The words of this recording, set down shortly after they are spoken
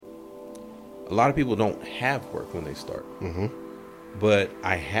a lot of people don't have work when they start. Mm-hmm. But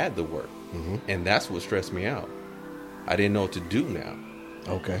I had the work, Mm-hmm. and that's what stressed me out. I didn't know what to do now.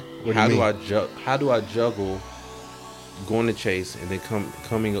 Okay. How do I juggle going to Chase and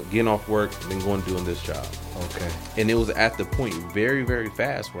then getting off work and then going doing this job? Okay. And it was at the point very, very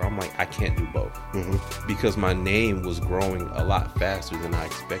fast where I'm like, I can't do both. Mm-hmm. Because my name was growing a lot faster than I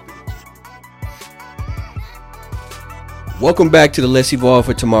expected. Welcome back to the Let's Evolve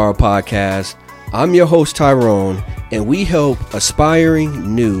for Tomorrow podcast. I'm your host, Tyrone, and we help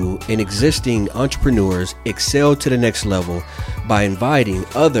aspiring, new, and existing entrepreneurs excel to the next level by inviting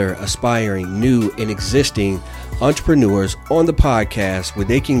other aspiring, new, and existing entrepreneurs on the podcast where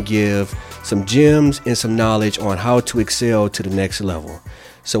they can give some gems and some knowledge on how to excel to the next level.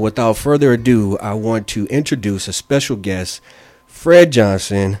 So without further ado, I want to introduce a special guest, Fred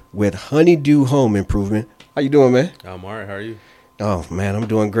Johnson with Honeydew Home Improvement. How you doing, man? I'm all right. How are you? Oh, man, I'm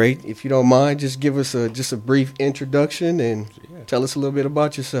doing great. If you don't mind, just give us a brief introduction and tell us a little bit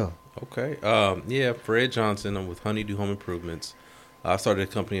about yourself. Okay. Fred Johnson. I'm with Honeydew Home Improvements. I started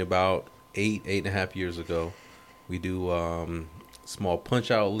a company about 8.5 years ago. We do small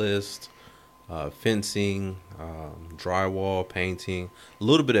punch-out lists, fencing, drywall, painting, a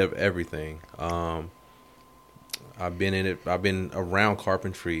little bit of everything. I've been around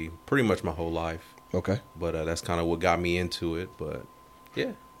carpentry pretty much my whole life. Okay. But that's kind of what got me into it. But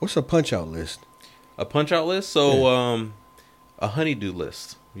yeah. What's a punch-out list? A punch-out list? So a honeydew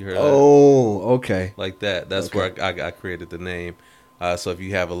list. You heard that? Oh, okay. Like that. That's where I created the name. So if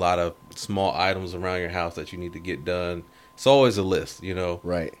you have a lot of small items around your house that you need to get done, it's always a list, you know.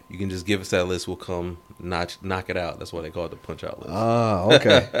 Right. You can just give us that list. We'll come knock it out. That's why they call it the punch-out list. Ah,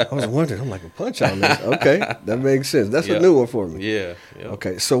 okay. I was wondering. I'm like, a punch-out list. Okay. That makes sense. That's a new one for me. Yeah.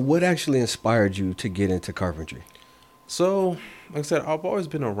 Okay. So what actually inspired you to get into carpentry? So, like I said, I've always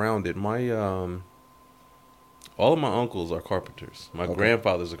been around it. My all of my uncles are carpenters. My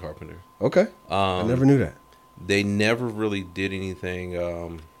grandfather's a carpenter. Okay. I never knew that. They never really did anything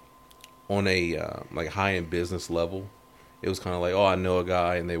on a like high-end business level. It was kind of like, oh, I know a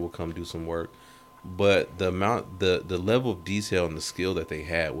guy, and they will come do some work. But the level of detail and the skill that they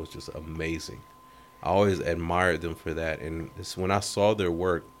had was just amazing. I always admired them for that. And when I saw their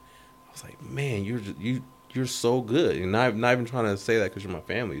work, I was like, man, you're so good. And not even trying to say that because you're my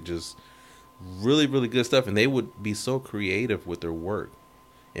family. Just really, really good stuff. And they would be so creative with their work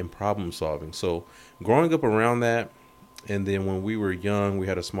and problem solving. So growing up around that, and then when we were young, we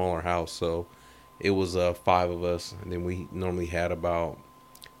had a smaller house. So it was 5 of us, and then we normally had about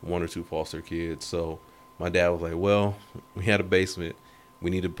 1 or 2 foster kids. So my dad was like, well, we had a basement.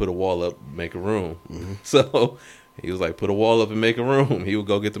 We need to put a wall up, make a room. Mm-hmm. So he was like, put a wall up and make a room. He would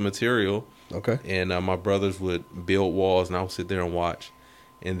go get the material. Okay. And my brothers would build walls, and I would sit there and watch.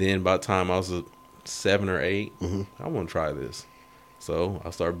 And then by the time I was 7 or 8, I want to try this. So I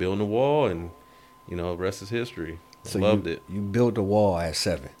started building the wall, and, the rest is history. So loved it. You built a wall at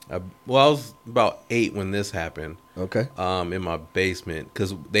 7. I was about 8 when this happened. Okay. In my basement,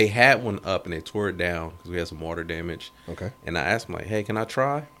 because they had one up and they tore it down because we had some water damage. Okay. And I asked him, like, hey, can I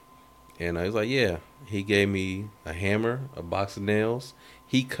try? And he was like, yeah. He gave me a hammer, a box of nails.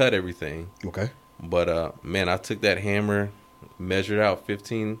 He cut everything. Okay. But man, I took that hammer, measured out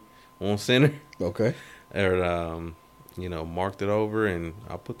 15 on center. Okay. And marked it over, and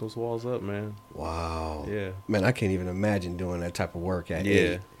I put those walls up, man. Wow. Yeah. Man, I can't even imagine doing that type of work at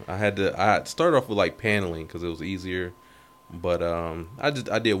 8. Yeah. I started off with like paneling because it was easier. But I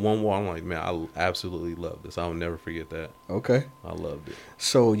did one wall. I'm like, man, I absolutely love this. I'll never forget that. Okay. I loved it.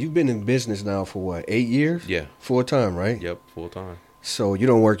 So you've been in business now for what, 8 years? Yeah. Full time, right? Yep, full time. So you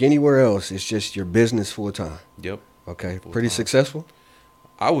don't work anywhere else. It's just your business full time. Yep. Okay. Full Pretty time. Successful?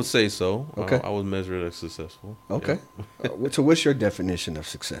 I would say so. Okay. I would measure it as successful. Okay. Yeah. So what's your definition of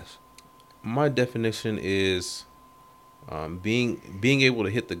success? My definition is being able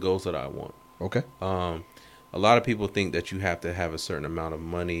to hit the goals that I want. Okay. A lot of people think that you have to have a certain amount of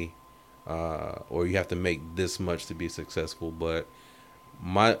money or you have to make this much to be successful. But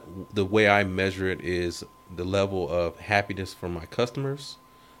the way I measure it is the level of happiness for my customers.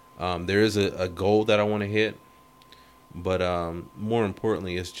 There is a goal that I want to hit. But more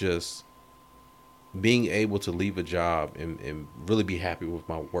importantly, it's just being able to leave a job and really be happy with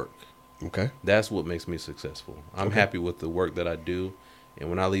my work. Okay. That's what makes me successful. I'm happy with the work that I do. And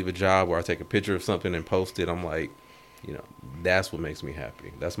when I leave a job or I take a picture of something and post it, I'm like, that's what makes me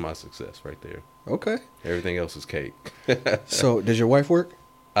happy. That's my success right there. Okay. Everything else is cake. So does your wife work?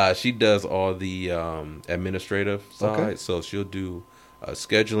 She does all the administrative side. Okay. So she'll do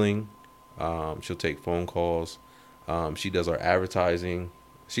scheduling. She'll take phone calls. She does our advertising.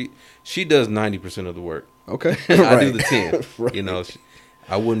 She does 90% of the work. Okay. I do the 10. Right. You know,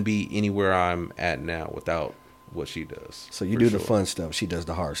 I wouldn't be anywhere I'm at now without what she does. So you do the fun stuff. She does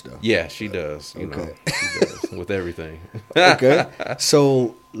the hard stuff. Yeah, she does. You know, she does with everything. Okay.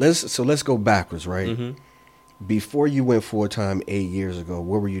 So let's go backwards, right? Mm-hmm. Before you went full time 8 years ago,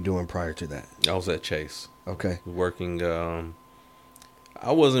 what were you doing prior to that? I was at Chase. Okay. Working.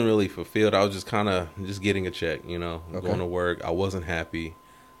 I wasn't really fulfilled. I was just kind of just getting a check. You know, going to work. I wasn't happy.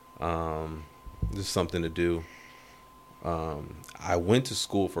 Just something to do. I went to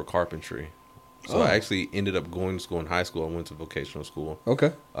school for carpentry. So I actually ended up going to school in high school. I went to vocational school.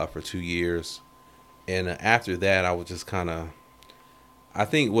 Okay. For 2 years. And after that, I was just kind of, I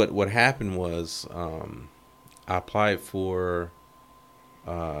think what happened was I applied for,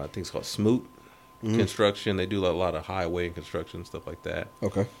 I think it's called Smoot Construction. They do a lot of highway and construction, stuff like that.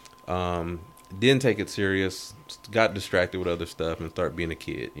 Okay. Didn't take it serious. Got distracted with other stuff and started being a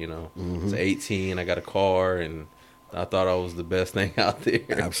kid, you know. I was 18. I got a car and I thought I was the best thing out there.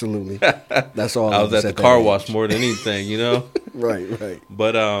 Absolutely. That's all. I was at the car wash more than anything, you know. Right.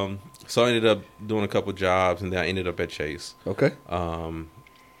 But so I ended up doing a couple jobs, and then I ended up at Chase. Okay. And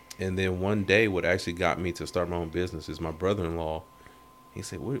then one day, what actually got me to start my own business is my brother-in-law. He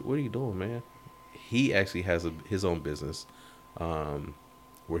said, "What are you doing, man?" He actually has his own business,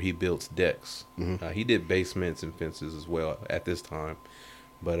 where he builds decks. He did basements and fences as well at this time.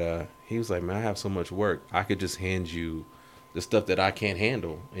 But he was like, "Man, I have so much work. I could just hand you the stuff that I can't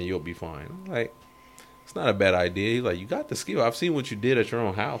handle, and you'll be fine." I'm like, it's not a bad idea. He's like, "You got the skill. I've seen what you did at your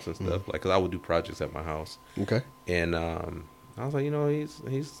own house and stuff." Like, cause I would do projects at my house. Okay. And I was like, you know,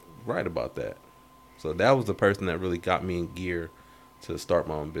 he's right about that. So that was the person that really got me in gear to start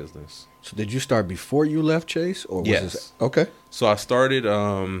my own business. So did you start before you left Chase, or was Yes. this okay? So I started.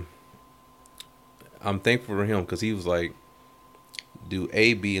 I'm thankful for him because he was like, do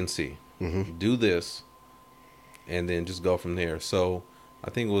A, B, and C. Do this, and then just go from there. So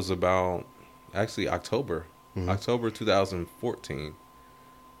I think it was about actually October 2014.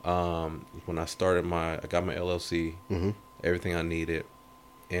 When I started I got my LLC, everything I needed,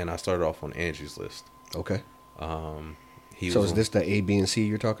 and I started off on Angie's List. Okay. So is this the A, B, and C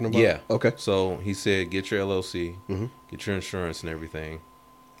you're talking about? Yeah. Okay. So he said, get your LLC, get your insurance and everything,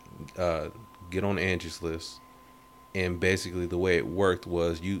 get on Angie's List. And basically the way it worked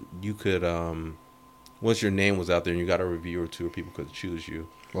was you could, once your name was out there and you got a review or two, or people could choose you.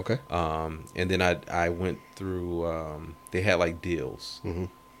 Okay. And then I went through, they had like deals.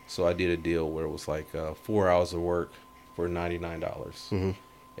 So I did a deal where it was like 4 hours of work for $99.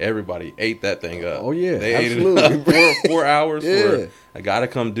 Everybody ate that thing up. Oh, yeah. They absolutely. ate it up. 4 hours Yeah. for I got to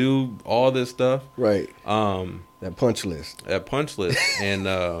come do all this stuff. Right. That punch list. That punch list. And,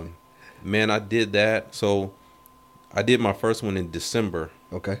 man, I did that. So I did my first one in December.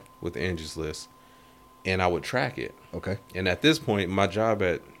 Okay. With Angie's List. And I would track it. Okay. And at this point, my job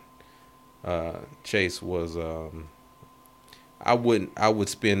at Chase was I would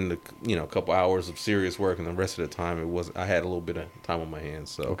spend a couple hours of serious work, and the rest of the time I had a little bit of time on my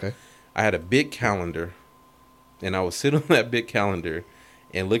hands. So okay. I had a big calendar, and I would sit on that big calendar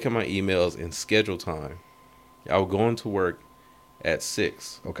and look at my emails and schedule time. I would go into work at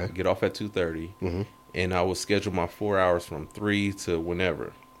 6. Okay. Get off at 2:30, and I would schedule my 4 hours from 3 to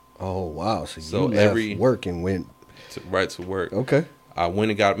whenever. Oh wow! So you left work and went right to work. Okay. I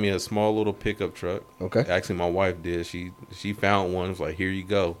went and got me a small little pickup truck. Okay. Actually, my wife did. She found one. Was like, here you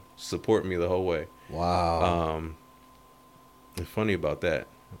go. Support me the whole way. Wow. And funny about that,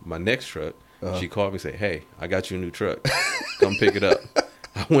 my next truck, she called me and said, "Hey, I got you a new truck. Come pick it up."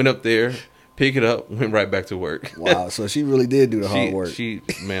 I went up there, pick it up, went right back to work. Wow. So she really did do the hard work.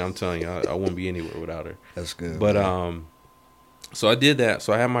 Man, I'm telling you, I wouldn't be anywhere without her. That's good. But so I did that.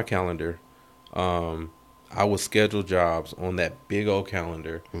 So I had my calendar. I would schedule jobs on that big old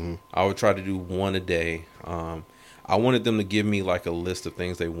calendar. I would try to do one a day. I wanted them to give me like a list of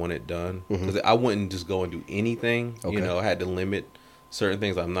things they wanted done, because I wouldn't just go and do anything. Okay. You know, I had to limit certain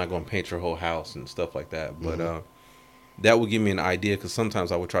things. I'm not going to paint your whole house and stuff like that. But that would give me an idea, because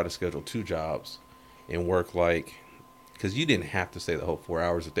sometimes I would try to schedule 2 jobs and work because you didn't have to stay the whole 4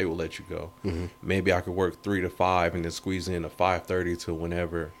 hours if they would let you go. Maybe I could work 3 to 5 and then squeeze in a 5:30 to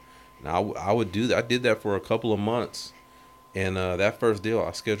whenever. Now, I would do that. I did that for a couple of months. And that first deal,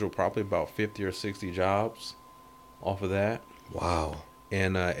 I scheduled probably about 50 or 60 jobs off of that. Wow.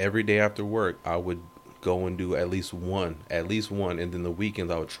 And every day after work, I would go and do at least one. And then the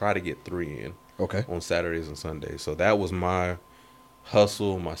weekends, I would try to get 3 in. Okay. On Saturdays and Sundays. So that was my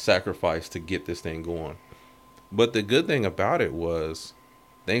hustle, my sacrifice to get this thing going. But the good thing about it was,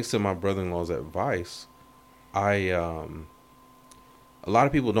 thanks to my brother-in-law's advice, a lot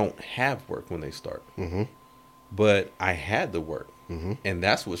of people don't have work when they start. Mm-hmm. But I had the work, Mm-hmm. and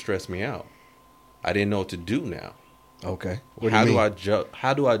that's what stressed me out. I didn't know what to do now. Okay. What How do you do mean?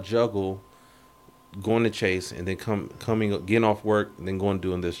 how do I juggle going to Chase and then getting off work and then going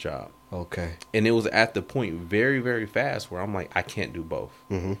doing this job? Okay. And it was at the point very, very fast where I'm like, I can't do both.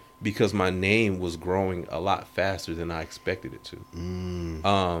 Mm-hmm. Because my name was growing a lot faster than I expected it to.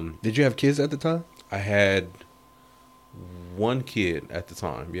 Did you have kids at the time? I had one kid at the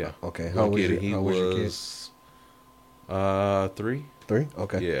time. Yeah. Okay. One How was kid, your, and he how was your kid? was 3. 3?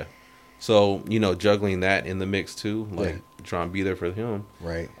 Okay. Yeah. So juggling that in the mix too, like trying to be there for him.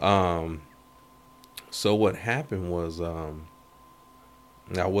 Right. So what happened was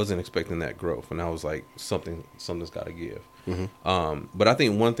I wasn't expecting that growth, and I was like, something's got to give. Mm-hmm. But I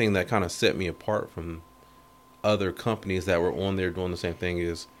think one thing that kind of set me apart from other companies that were on there doing the same thing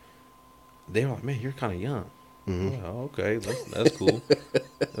is they were like, man, you're kind of young. Mm-hmm. I'm like, oh, okay, that's cool.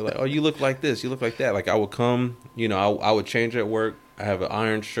 They're like, oh, you look like this, you look like that. Like I would come, I would change at work. I have an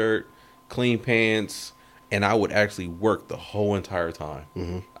iron shirt, clean pants, and I would actually work the whole entire time.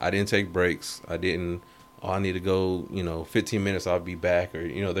 Mm-hmm. I didn't take breaks. I didn't. Oh, I need to go. 15 minutes. I'll be back,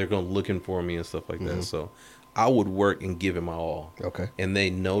 or they're going looking for me and stuff like Mm-hmm. that. So I would work and give it my all. Okay. And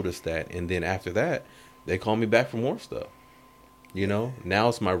they noticed that, and then after that, they called me back for more stuff. Now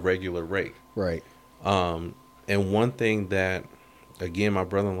it's my regular rate. Right. And one thing that, again, my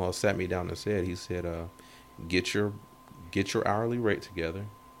brother-in-law sat me down and said, he said, get your hourly rate together,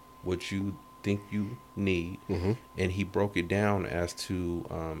 what you think you need. Mm-hmm. And he broke it down as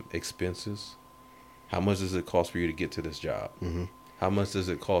to expenses. How much does it cost for you to get to this job? Mm-hmm. How much does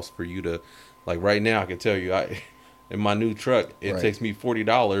it cost for you to, like right now, I can tell you, in my new truck, it Right. takes me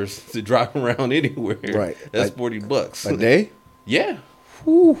 $40 to drive around anywhere. Right. That's $40. A day? Yeah.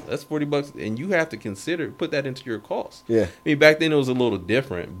 Whew. That's $40, and you have to put that into your cost. Yeah. I mean, back then it was a little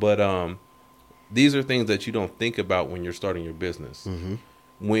different, but these are things that you don't think about when you're starting your business. Mm-hmm.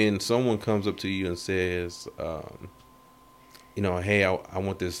 When someone comes up to you and says, hey, I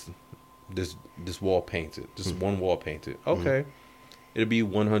want this wall painted, just one wall painted. Okay, it'll be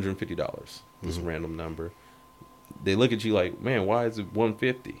 $150. This random number. They look at you like, man, why is it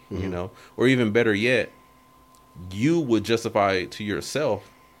 $150? Or even better yet, you would justify it to yourself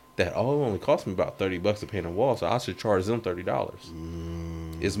that it only cost me about $30 to paint a wall, so I should charge them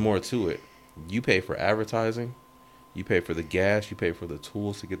 $30. It's more to it. You pay for advertising, you pay for the gas, you pay for the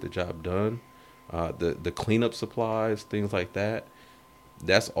tools to get the job done, the cleanup supplies, things like that.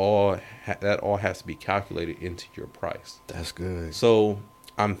 That's all. That all has to be calculated into your price. That's good. So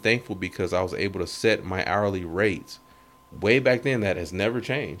I'm thankful because I was able to set my hourly rates way back then. That has never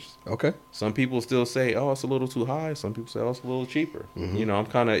changed. Okay. Some people still say, "Oh, it's a little too high." Some people say, "Oh, it's a little cheaper." Mm-hmm. I'm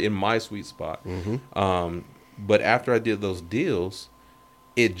kind of in my sweet spot. Mm-hmm. But after I did those deals,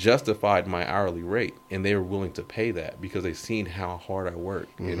 it justified my hourly rate, and they were willing to pay that because they seen how hard I work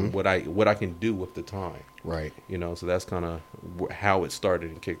and what I can do with the time. Right. So that's kind of how it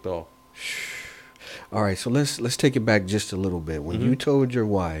started and kicked off. All right. So let's take it back just a little bit. When you told your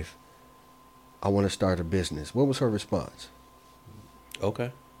wife, "I want to start a business," what was her response?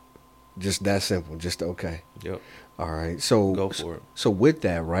 Okay. Just that simple. Just okay. Yep. All right. So Go for it. So with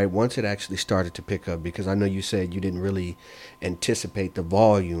that, right, once it actually started to pick up, because I know you said you didn't really anticipate the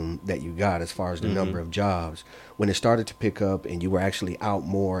volume that you got as far as the number of jobs. When it started to pick up and you were actually out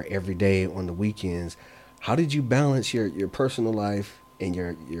more every day on the weekends, how did you balance your personal life and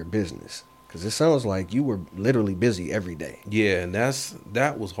your business? Because it sounds like you were literally busy every day. Yeah, and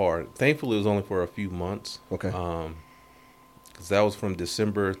that was hard. Thankfully, it was only for a few months. Okay. Because that was from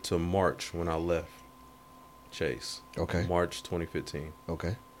December to March when I left Chase. Okay. March 2015.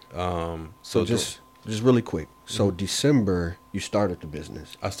 Okay. So just really quick. So December, you started the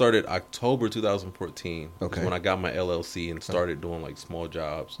business. I started October 2014. Okay. When I got my LLC and started doing like small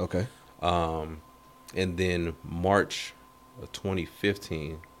jobs. Okay. And then March of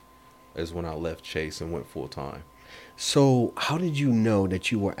 2015 is when I left Chase and went full time. So how did you know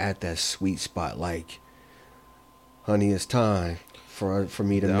that you were at that sweet spot? Like, honey, it's time for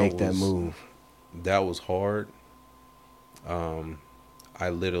me to make that move. That was hard. I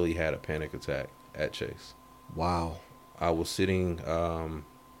literally had a panic attack at Chase. Wow. I was sitting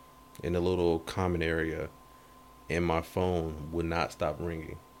in a little common area, and my phone would not stop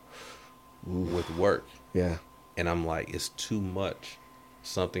ringing with work. Yeah. And I'm like, it's too much.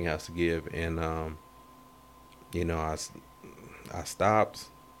 Something has to give. And, I stopped.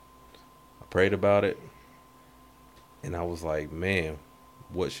 I prayed about it. And I was like, man,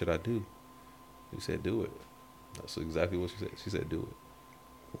 what should I do? She said, do it. That's exactly what she said. She said, do it.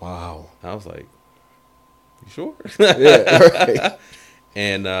 Wow. I was like, you sure? Yeah, right.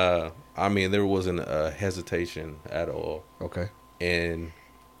 And I mean, there wasn't a hesitation at all. Okay. And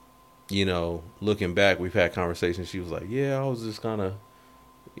looking back, we've had conversations. She was like, "Yeah, I was just kind of,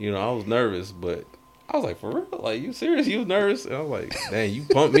 I was nervous, but." I was like, "For real? Like, you serious? You was nervous?" And I was like, "Dang, you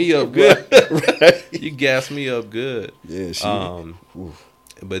pumped me up good. Right. You gassed me up good." Yeah.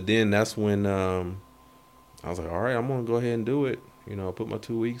 But then that's when I was like, "All right, I'm gonna go ahead and do it." I put my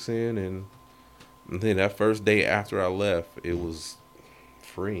 2 weeks in, and then that first day after I left, it was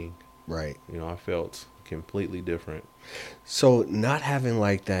freeing. Right. I felt completely different. So not having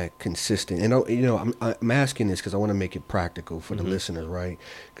like that consistent, and I'm asking this because I want to make it practical for the listeners, right?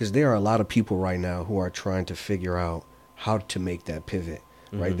 Because there are a lot of people right now who are trying to figure out how to make that pivot,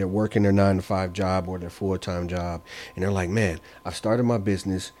 right? They're working their 9-to-5 job or their full-time job, and they're like, man, I've started my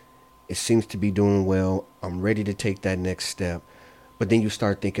business. It seems to be doing well. I'm ready to take that next step. But then you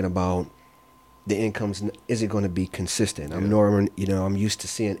start thinking about the income's, is it going to be consistent? I'm used to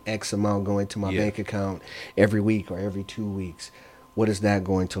seeing X amount going to my bank account every week or every 2 weeks. What is that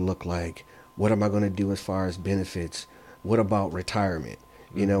going to look like? What am I going to do as far as benefits? What about retirement?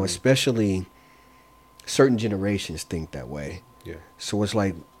 Especially certain generations think that way. Yeah. So it's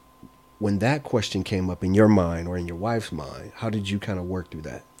like, when that question came up in your mind or in your wife's mind, how did you kind of work through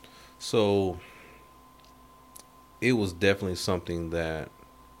that? So it was definitely something that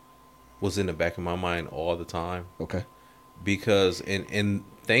was in the back of my mind all the time. Okay. Because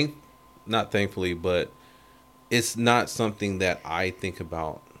not thankfully, but it's not something that I think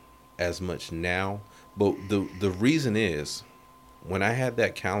about as much now. But the reason is, when I had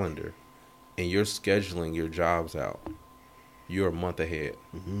that calendar and you're scheduling your jobs out, you're a month ahead.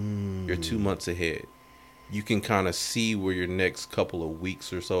 You're 2 months ahead. You can kind of see where your next couple of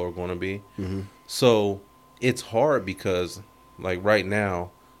weeks or so are going to be. So it's hard because, like, right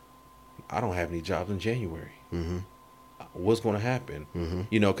now, I don't have any jobs in January. What's going to happen?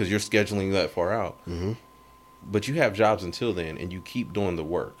 Because you're scheduling that far out. But you have jobs until then, and you keep doing the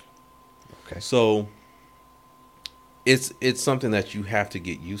work. Okay. So it's something that you have to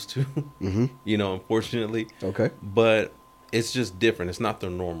get used to. Unfortunately. Okay. But it's just different. It's not the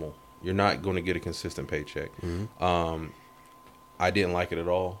normal. You're not going to get a consistent paycheck. I didn't like it at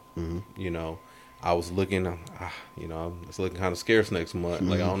all. I was looking, it's looking kind of scarce next month.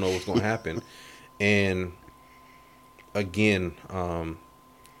 Like, I don't know what's going to happen. And again,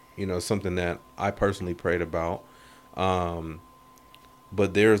 something that I personally prayed about.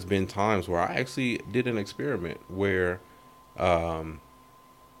 But there's been times where I actually did an experiment where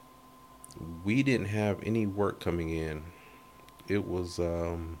we didn't have any work coming in. It was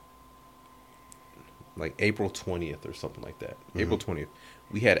like April 20th or something like that. April 20th.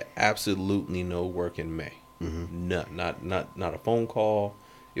 We had absolutely no work in May. Not a phone call.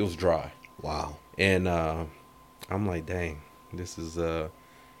 It was dry. Wow. And I'm like, dang, this is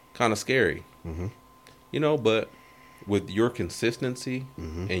kind of scary. But with your consistency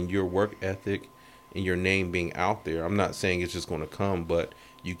and your work ethic and your name being out there, I'm not saying it's just going to come, but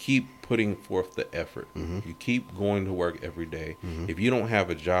you keep putting forth the effort. You keep going to work every day. If you don't have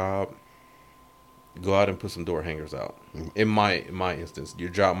a job, go out and put some door hangers out. In my instance, your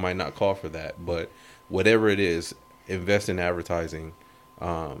job might not call for that, but whatever it is, invest in advertising,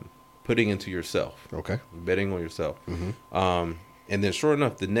 putting into yourself. Okay. Betting on yourself. And then sure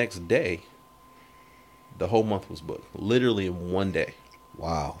enough, the next day, the whole month was booked. Literally in one day.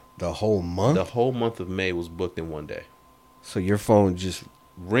 Wow. The whole month? The whole month of May was booked in one day. So your phone just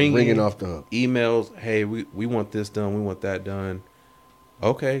ringing off the hook. Emails, hey, we want this done, we want that done.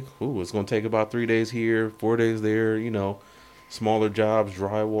 Okay, cool. It's going to take about 3 days here, 4 days there, smaller jobs,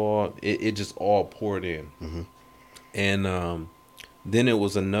 drywall. It just all poured in. And then it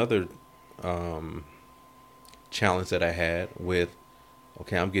was another challenge that I had with,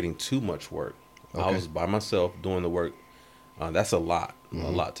 okay, I'm getting too much work. Okay. I was by myself doing the work. That's a lot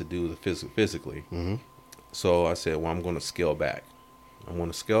to do physically. So I said, well, I'm going to scale back. I'm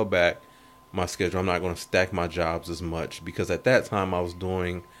going to scale back my schedule. I'm not going to stack my jobs as much, because at that time I was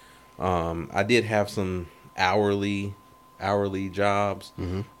doing, I did have some hourly jobs,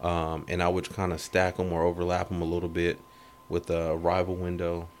 and I would kind of stack them or overlap them a little bit with a rival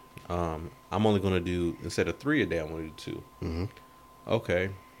window. I'm only going to do, instead of 3 a day, I'm going to do 2. Okay.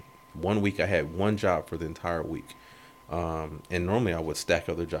 1 week I had one job for the entire week. And normally I would stack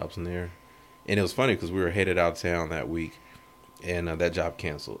other jobs in there. And it was funny because we were headed out of town that week, and that job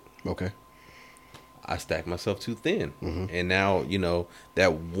canceled. Okay. I stacked myself too thin. And now,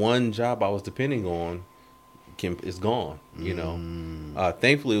 that one job I was depending on is gone,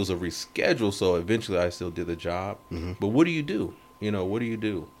 Thankfully, it was a reschedule, so eventually I still did the job. But what do you do? What do you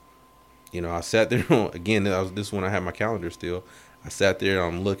do? I sat there, again, this is when I had my calendar still. I sat there,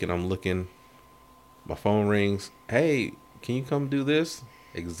 I'm looking, my phone rings. Hey, can you come do this?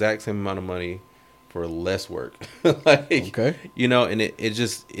 Exact same amount of money for less work. Like, Okay. and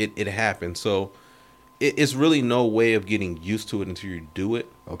it happened. So it's really no way of getting used to it until you do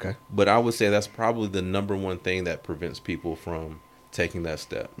it. Okay. But I would say that's probably the number one thing that prevents people from taking that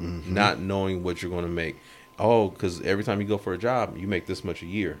step. Not knowing what you're going to make. Oh, because every time you go for a job, you make this much a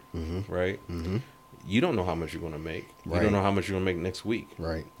year, right? You don't know how much you're going to make. You Right. don't know how much you're going to make next week.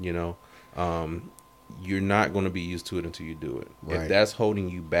 Right. You're not going to be used to it until you do it. Right. If that's holding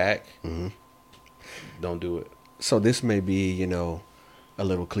you back, don't do it. So this may be, a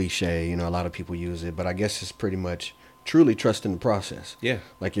little cliche, a lot of people use it, but I guess it's pretty much truly trusting the process. Yeah.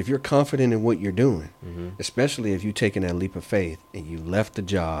 Like if you're confident in what you're doing, especially if you're taking that leap of faith and you left the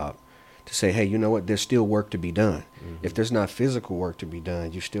job to say, hey, you know what, there's still work to be done. If there's not physical work to be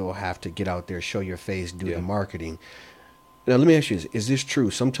done, you still have to get out there, show your face, do the marketing. Now, let me ask you, is this true?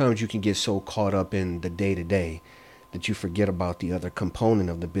 Sometimes you can get so caught up in the day-to-day that you forget about the other component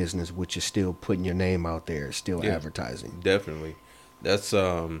of the business, which is still putting your name out there, still advertising. Definitely. That's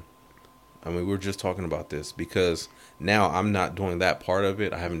we were just talking about this because now I'm not doing that part of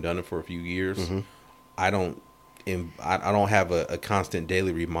it. I haven't done it for a few years. I don't have a constant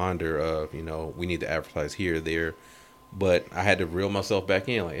daily reminder of, we need to advertise here, there. But I had to reel myself back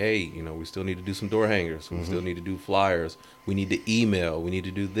in, like, hey, we still need to do some door hangers. We still need to do flyers. We need to email. We need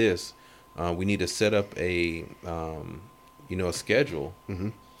to do this. We need to set up a schedule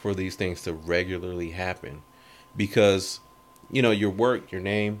for these things to regularly happen. Because, your work, your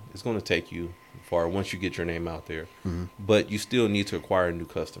name is going to take you far once you get your name out there. But you still need to acquire new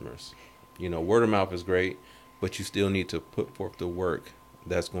customers. Word of mouth is great, but you still need to put forth the work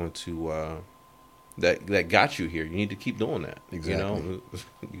that's going to that got you here. You need to keep doing that. Exactly.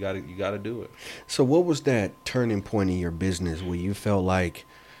 You got to do it. So what was that turning point in your business where you felt like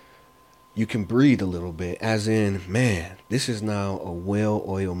you can breathe a little bit, as in, man, this is now a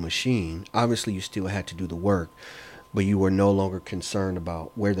well-oiled machine. Obviously, you still had to do the work, but you were no longer concerned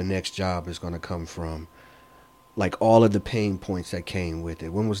about where the next job is going to come from. Like all of the pain points that came with it.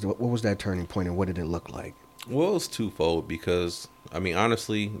 What was that turning point, and what did it look like? Well, it's twofold because,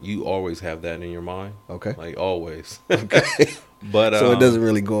 honestly, you always have that in your mind. Okay. Like, always. Okay. But so it doesn't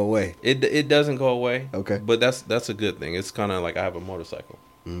really go away. It doesn't go away. Okay. But that's a good thing. It's kind of like I have a motorcycle.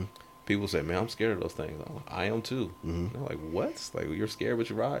 People say, man, I'm scared of those things. I'm like, I am too. They're like, what? Like, you're scared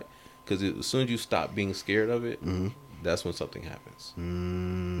but you ride? Because as soon as you stop being scared of it, that's when something happens.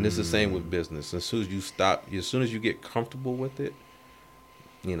 And it's the same with business. As soon as you get comfortable with it,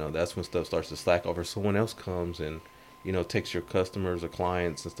 that's when stuff starts to slack off, or someone else comes and, takes your customers or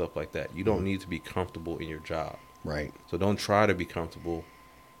clients and stuff like that. You don't need to be comfortable in your job. Right. So don't try to be comfortable.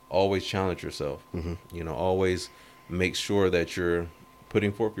 Always challenge yourself. Always make sure that you're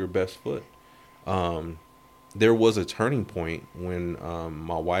putting forth your best foot. There was a turning point when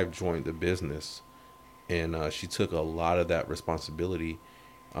my wife joined the business, and she took a lot of that responsibility.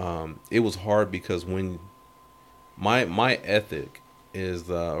 It was hard because when my ethic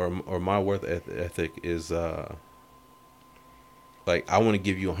is or my worth ethic is like, I want to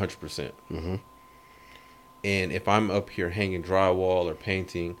give you 100%. And if I'm up here hanging drywall or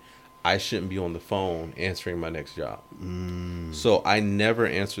painting, I shouldn't be on the phone answering my next job. So I never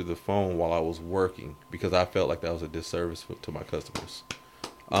answered the phone while I was working because I felt like that was a disservice to my customers.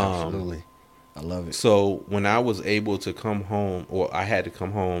 Absolutely. I love it. So when I was able to come home, or I had to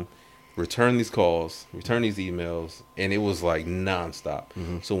come home, return these calls, return these emails, and it was like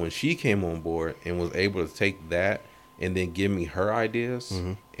nonstop. So when she came on board and was able to take that and then give me her ideas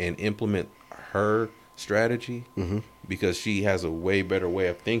and implement her strategy, because she has a way better way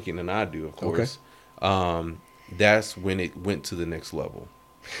of thinking than I do, of course. That's when it went to the next level.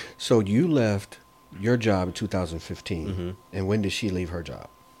 So you left your job in 2015, and when did she leave her job?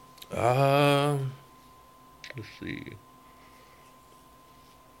 Let's see.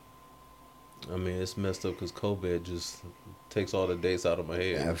 It's messed up because COVID just takes all the dates out of my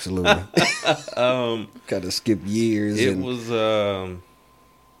head. Absolutely. Got to skip years. It was,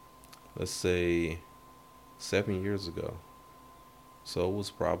 let's say, 7 years ago. So it was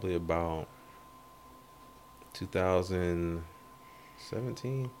probably about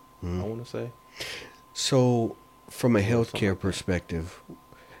 2017, I want to say. So from a healthcare perspective,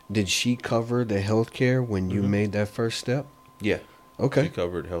 did she cover the healthcare when you made that first step? Yeah. Okay. She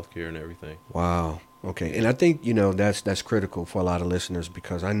covered healthcare and everything. Wow. Okay. And I think, that's critical for a lot of listeners,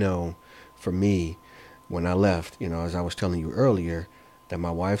 because I know for me, when I left, as I was telling you earlier, that my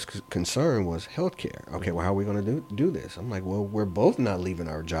wife's concern was healthcare. Okay, well, how are we going to do this? I'm like, well, we're both not leaving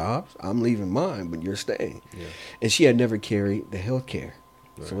our jobs. I'm leaving mine, but you're staying. Yeah. And she had never carried the healthcare.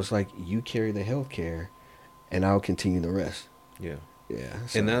 Right. So it's like, you carry the healthcare, and I'll continue the rest. Yeah. Yeah.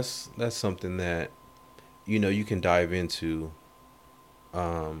 And that's something that, you can dive into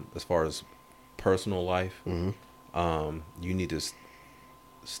as far as personal life. Mm-hmm. You need to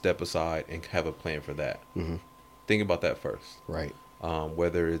step aside and have a plan for that. Mm-hmm. Think about that first. Right.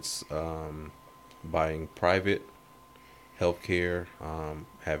 Whether it's buying private healthcare,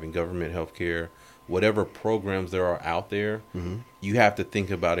 having government healthcare, whatever programs there are out there, Mm-hmm. you have to think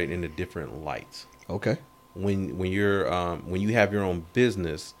about it in a different light. Okay. When you have your own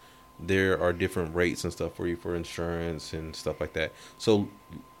business, there are different rates and stuff for you for insurance and stuff like that. So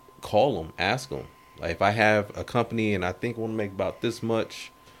call them, ask them. Like, if I have a company and I think I want to make about this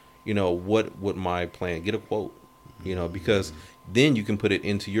much, what would my plan? Get a quote, because then you can put it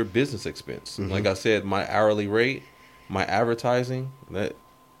into your business expense. Mm-hmm. Like I said, my hourly rate, my advertising,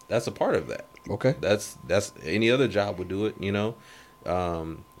 that's a part of that. Okay. That's any other job would do it.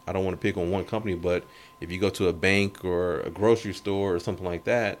 I don't want to pick on one company, but if you go to a bank or a grocery store or something like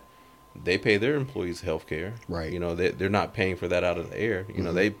that, they pay their employees health care. Right. They're not paying for that out of the air.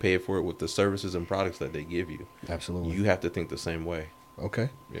 Mm-hmm. They pay for it with the services and products that they give you. Absolutely. You have to think the same way. Okay.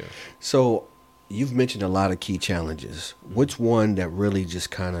 Yeah. So you've mentioned a lot of key challenges. Which one that really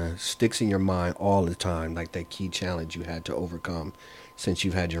just kind of sticks in your mind all the time, like that key challenge you had to overcome since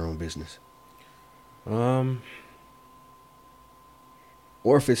you've had your own business? Or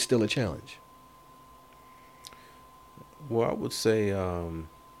if it's still a challenge. Well, I would say,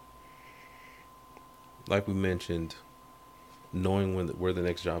 like we mentioned, knowing where the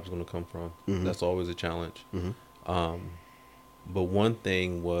next job is going to come from. Mm-hmm. That's always a challenge. Mm-hmm. But one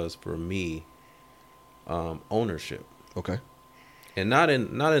thing was for me, ownership, Okay. and not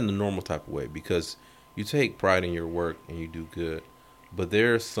in the normal type of way, because you take pride in your work and you do good, but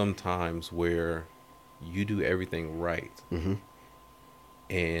there are some times where you do everything right, Mm-hmm.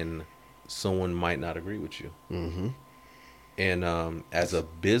 and someone might not agree with you. Mm-hmm. And as a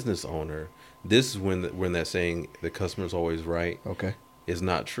business owner, this is when that saying "the customer's always right" Okay. is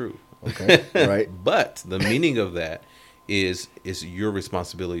not true. Okay. Right. But the meaning of that is your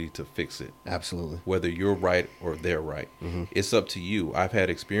responsibility to fix it. Absolutely. Whether you're right or they're right. Mm-hmm. It's up to you. I've had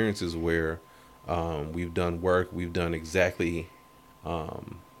experiences where we've done work, we've done exactly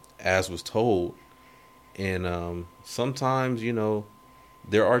as was told. And sometimes,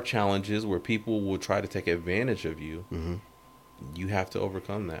 there are challenges where people will try to take advantage of you. Mm-hmm. You have to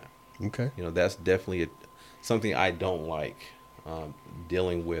overcome that. Okay. That's definitely something I don't like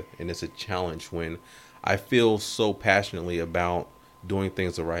dealing with. And it's a challenge when I feel so passionately about doing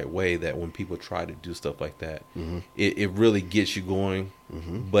things the right way that when people try to do stuff like that, Mm-hmm. it really gets you going.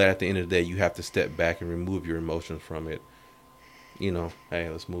 Mm-hmm. But at the end of the day, you have to step back and remove your emotions from it. Hey,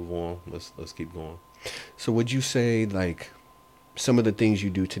 let's move on. Let's keep going. So would you say, like, some of the things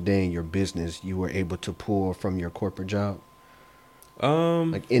you do today in your business, you were able to pull from your corporate job?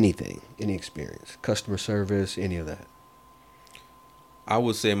 Like anything, any experience, customer service, any of that? I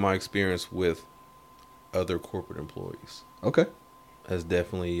would say my experience with other corporate employees Okay. has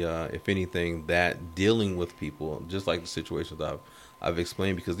definitely, if anything, that dealing with people, just like the situations I've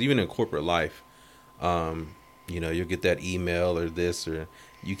explained, because even in corporate life, you'll get that email or this, or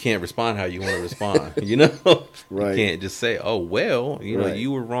you can't respond how you want to respond. Right. You can't just say, "Oh, well, Right.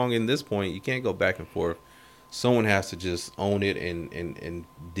 you were wrong in this point." You can't go back and forth. Someone has to just own it and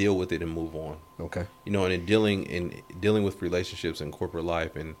deal with it and move on. Okay. And in dealing with relationships in corporate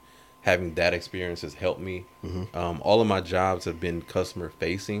life, and having that experience has helped me. Mm-hmm. All of my jobs have been customer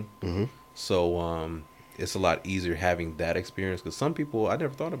facing, Mm-hmm. so it's a lot easier having that experience, because some people, I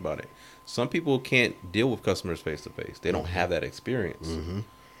never thought about it. Some people can't deal with customers face to face. They don't have that experience.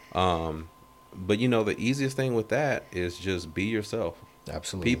 Mm-hmm. But the easiest thing with that is just be yourself.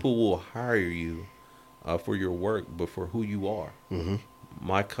 Absolutely. People will hire you for your work, but for who you are. Mm-hmm.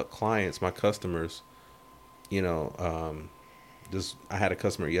 My clients, my customers, I had a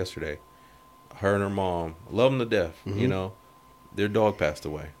customer yesterday. Her and her mom, love them to death. Mm-hmm. Their dog passed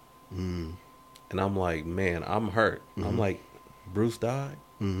away. Mm-hmm. And I'm like, man, I'm hurt. Mm-hmm. I'm like, Bruce died?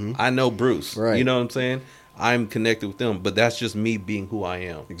 Mm-hmm. I know Bruce. Right. You know what I'm saying? I'm connected with them, but that's just me being who I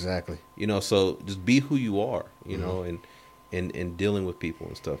am. Exactly. So just be who you are, Mm-hmm. and dealing with people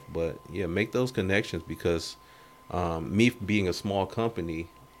and stuff. But yeah, make those connections, because me being a small company,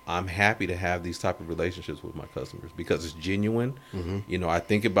 I'm happy to have these type of relationships with my customers because it's genuine. Mm-hmm. I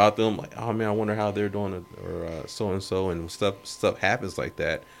think about them like, oh man, I wonder how they're doing, or so and so, and stuff happens like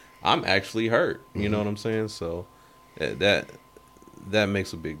that. I'm actually hurt. You know what I'm saying? So that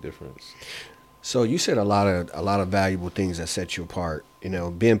makes a big difference. So you said a lot of valuable things that set you apart. You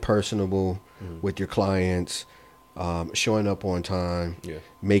know, being personable with your clients, showing up on time,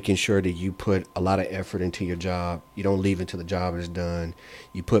 making sure that you put a lot of effort into your job. You don't leave until the job is done.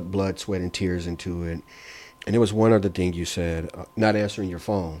 You put blood, sweat, and tears into it. And there was one other thing you said, not answering your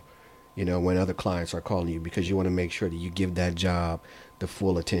phone, you know, when other clients are calling you, because you want to make sure that you give that job the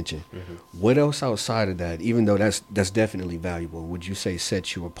full attention. What else outside of that, even though that's definitely valuable, would you say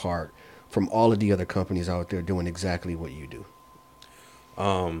sets you apart from all of the other companies out there doing exactly what you do?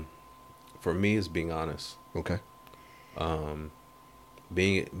 For me, it's being honest. Okay.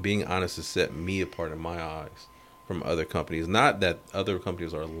 Being honest has set me apart in my eyes from other companies. Not that other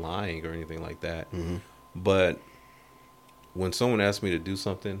companies are lying or anything like that, but when someone asks me to do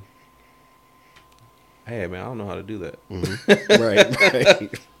something, hey man, I don't know how to do that. Right.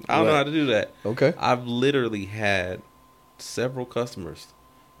 I don't know how to do that. Okay. I've literally had several customers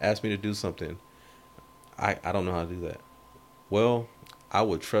ask me to do something. I don't know how to do that. Well, I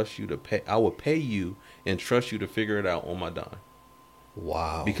would trust you to pay. I would pay you and trust you to figure it out on my dime.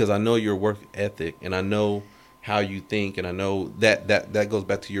 Wow. Because I know your work ethic and I know how you think, and I know that goes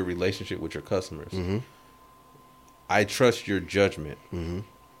back to your relationship with your customers. I trust your judgment.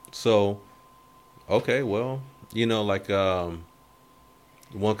 So, okay, well, you know, like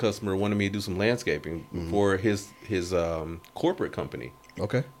one customer wanted me to do some landscaping for his corporate company.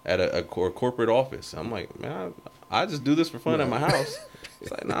 Okay. At a corporate office. I'm like, man, I just do this for fun at my house.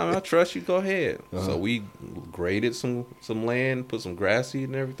 It's like, nah, I trust you. Go ahead. So we graded some land, put some grass seed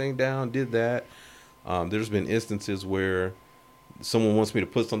and everything down. Did that. There's been instances where someone wants me to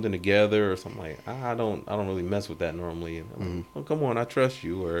put something together or something like, I don't really mess with that normally. And I'm like, oh, come on, I trust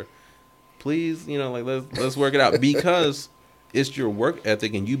you. Or please, you know, like let's work it out, because it's your work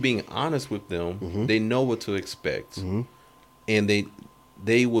ethic and you being honest with them. They know what to expect, and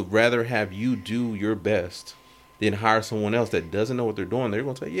they would rather have you do your best than hire someone else that doesn't know what they're doing. They're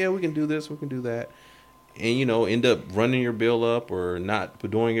going to say, yeah, we can do this, we can do that. And, you know, end up running your bill up or not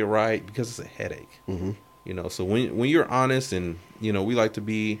doing it right because it's a headache. You know, so when you're honest, and, you know, we like to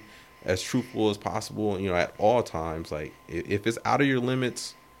be as truthful as possible, you know, at all times. Like, if it's out of your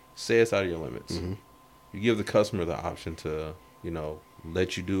limits, say it's out of your limits. You give the customer the option to, you know,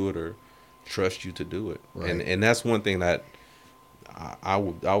 let you do it or trust you to do it. Right. And that's one thing that I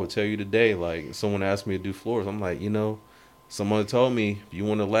would tell you today. Like, someone asked me to do floors. I'm like, you know, someone told me, if you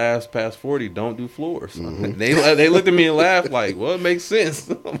want to last past 40, don't do floors. They looked at me and laughed like, well, it makes sense.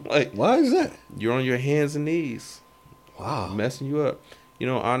 I'm like, why is that? You're on your hands and knees. Wow. Messing you up. You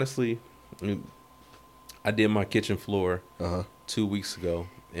know, honestly, I did my kitchen floor 2 weeks ago.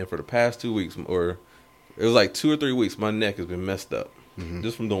 And for the past 2 weeks, or it was like 2 or 3 weeks, my neck has been messed up.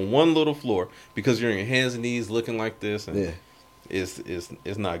 Just from doing one little floor, because you're on your hands and knees looking like this. And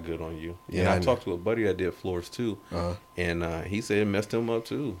it's not good on you. Yeah, and I talked to a buddy that did floors too, and he said it messed him up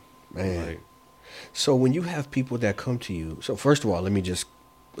too. Man. Like, so when you have people that come to you, so first of all, let me just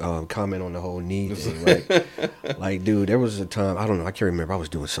comment on the whole knee thing, right? Like, dude, there was a time, I don't know, I can't remember, I was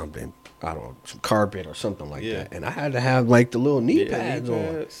doing something, I don't know, some carpet or something like that, and I had to have like the little knee pads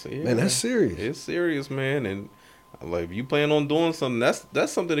on. Yeah. Man, that's serious. It's serious, man. And like, if you plan on doing something,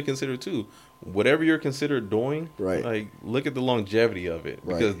 that's something to consider too. Whatever you're considered doing, right? Like, look at the longevity of it,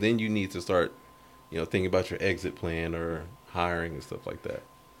 because then you need to start, you know, thinking about your exit plan or hiring and stuff like that.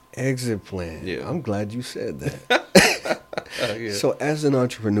 Exit plan. Yeah, I'm glad you said that. So, as an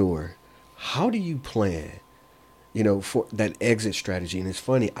entrepreneur, how do you plan, you know, for that exit strategy? And it's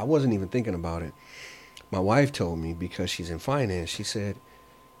funny, I wasn't even thinking about it. My wife told me, because she's in finance, she said,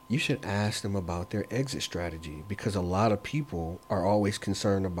 you should ask them about their exit strategy, because a lot of people are always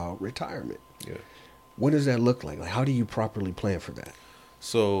concerned about retirement. Yeah. What does that look like? Like, how do you properly plan for that?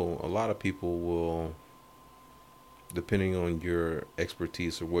 So a lot of people will, depending on your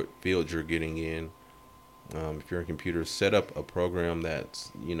expertise or what field you're getting in, if you're in computers, set up a program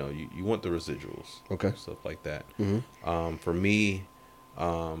that's, you know, you want the residuals. Okay. Stuff like that. For me,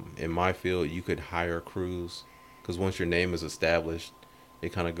 in my field, you could hire crews, because once your name is established,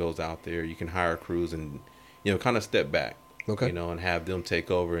 it kind of goes out there. You can hire crews and, you know, kind of step back. Okay. You know, and have them take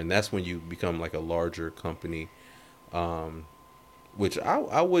over, and that's when you become like a larger company, which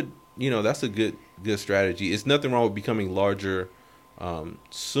I would, you know, that's a good strategy. It's nothing wrong with becoming larger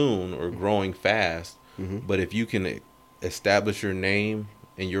soon or growing fast, but if you can establish your name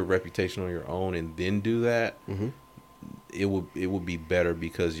and your reputation on your own and then do that, it will be better,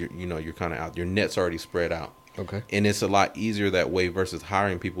 because you're kind of out. Your net's already spread out. Okay. And it's a lot easier that way versus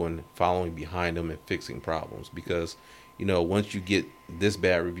hiring people and following behind them and fixing problems, because, you know, once you get this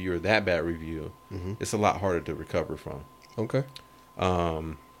bad review or that bad review, it's a lot harder to recover from. Okay.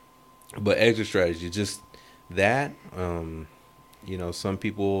 But exit strategy, just that. Some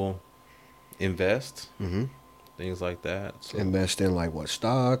people invest, things like that. So, Invest in like what,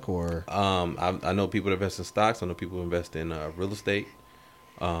 stock or? I know people that invest in stocks. I know people invest in real estate,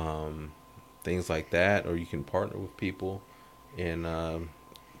 things like that. Or you can partner with people. And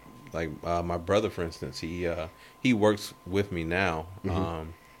my brother, for instance, he works with me now.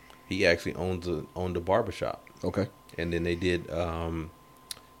 He actually owned a barbershop. Okay. And then they did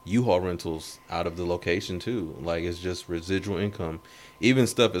U-Haul rentals out of the location too. Like, it's just residual income. Even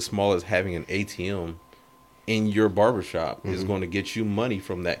stuff as small as having an ATM in your barbershop is going to get you money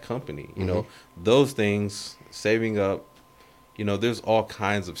from that company. You know, those things, saving up, there's all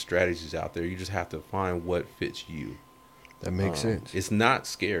kinds of strategies out there. You just have to find what fits you. That makes sense. It's not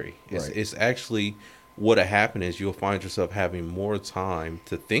scary. Right. It's actually, what'll happen is you'll find yourself having more time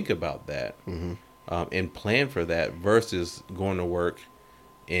to think about that and plan for that versus going to work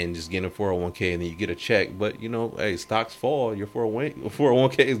and just getting a 401k and then you get a check. But, hey, stocks fall, your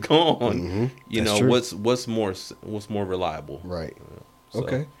 401k is gone. True. What's more reliable? Right.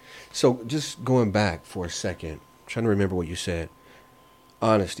 Okay. So just going back for a second, trying to remember what you said.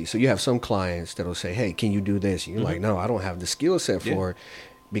 Honesty. So you have some clients that'll say, hey, can you do this? And you're like, no, I don't have the skill set for it.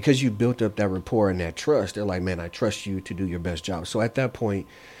 Because you built up that rapport and that trust, they're like, man, I trust you to do your best job. So at that point,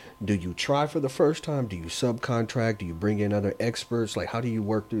 do you try for the first time? Do you subcontract? Do you bring in other experts? Like, how do you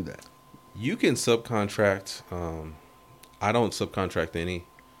work through that? You can subcontract. I don't subcontract any.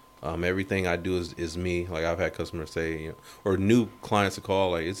 Everything I do is me. Like, I've had customers say, or new clients to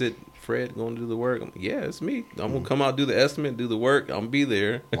call, like, is it Fred going to do the work? Yeah, it's me. I'm going to come out, do the estimate, do the work. I'm going to be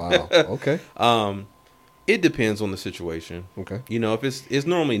there. Wow. Okay. It depends on the situation. Okay. If it's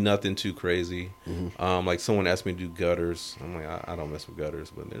normally nothing too crazy. Like, someone asked me to do gutters. I'm like, I don't mess with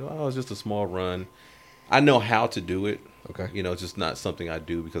gutters, but they're like, oh, it's just a small run. I know how to do it. Okay. It's just not something I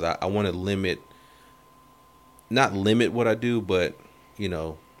do because I want to not limit what I do, but, you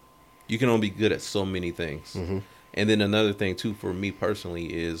can only be good at so many things. And then another thing too, for me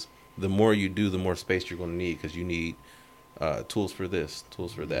personally, is the more you do, the more space you're going to need, because you need tools for this,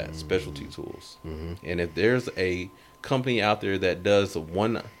 tools for that, specialty tools. And if there's a company out there that does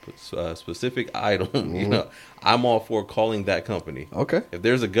one specific item, I'm all for calling that company. Okay. If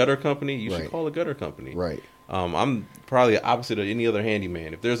there's a gutter company, you should call a gutter company. Right. I'm probably the opposite of any other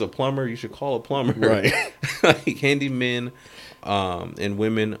handyman. If there's a plumber, you should call a plumber. Right. Like, handymen and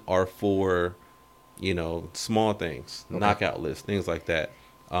women are for, small things, knockout lists, things like that.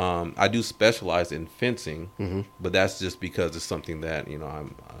 I do specialize in fencing, but that's just because it's something that,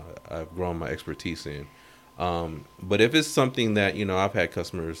 I've grown my expertise in. But if it's something that, I've had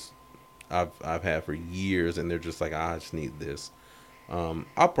customers I've had for years and they're just like, I just need this.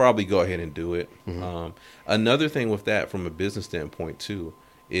 I'll probably go ahead and do it. Another thing with that from a business standpoint too,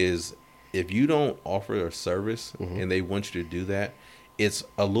 is if you don't offer a service and they want you to do that, it's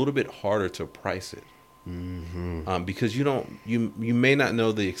a little bit harder to price it. Because you may not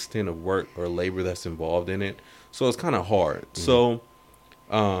know the extent of work or labor that's involved in it. So it's kind of hard. So,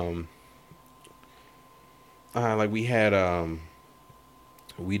 like we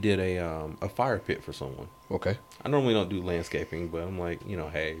did a fire pit for someone. Okay. I normally don't do landscaping, but I'm like,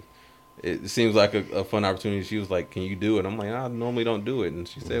 hey, it seems like a fun opportunity. She was like, can you do it? I'm like, I normally don't do it. And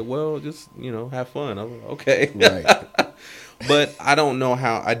she said, well, just, have fun. I was like, okay. Right. But I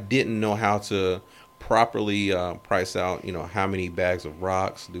didn't know how to properly price out, how many bags of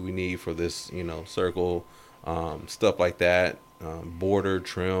rocks do we need for this, circle, stuff like that, border,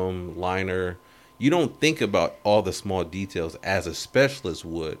 trim, liner. You don't think about all the small details as a specialist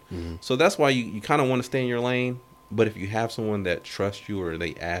would. So that's why you kind of want to stay in your lane. But if you have someone that trusts you or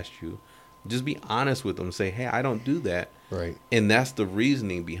they ask you, just be honest with them. Say, hey, I don't do that. Right. And that's the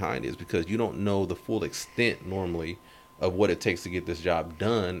reasoning behind it, is because you don't know the full extent normally of what it takes to get this job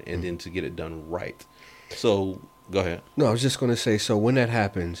done and then to get it done right. So go ahead. No, I was just going to say, so when that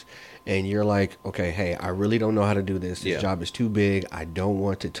happens and you're like, okay, hey, I really don't know how to do this. This job is too big. I don't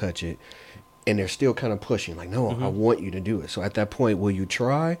want to touch it. And they're still kind of pushing, like, no, I want you to do it. So at that point, will you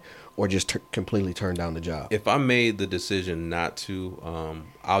try or just completely turn down the job? If I made the decision not to,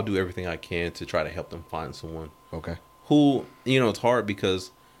 I'll do everything I can to try to help them find someone. Okay. Who, it's hard because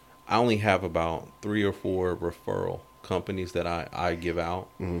I only have about 3 or 4 referral companies that I give out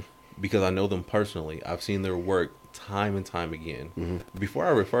because I know them personally. I've seen their work time and time again. Before I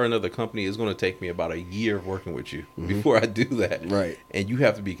refer another company, it's going to take me about a year of working with you before I do that. Right. And you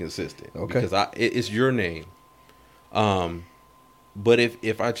have to be consistent. Okay. Because it's your name. But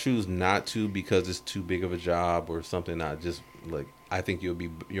if I choose not to because it's too big of a job or something, not just like I think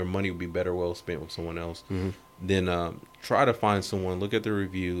your money would be better well spent with someone else. Then try to find someone, look at the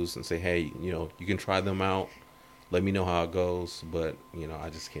reviews, and say, hey, you can try them out. Let me know how it goes, but I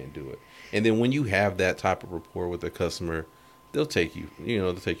just can't do it. And then when you have that type of rapport with the customer, they'll take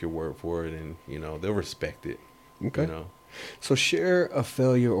they'll take your word for it, and they'll respect it. Okay. So share a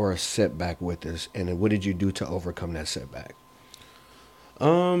failure or a setback with us, and then what did you do to overcome that setback?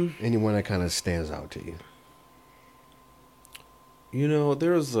 Anyone that kind of stands out to you?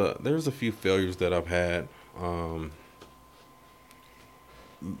 There's a few failures that I've had.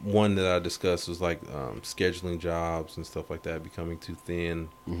 One that I discussed was like scheduling jobs and stuff like that, becoming too thin.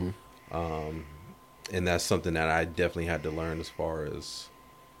 And that's something that I definitely had to learn as far as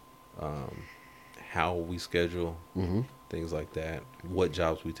how we schedule, things like that, what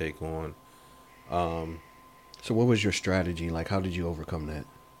jobs we take on. So what was your strategy? Like, how did you overcome that?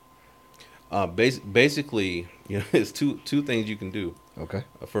 Basically, it's two things you can do. Okay.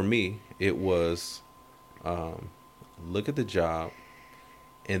 For me, it was look at the job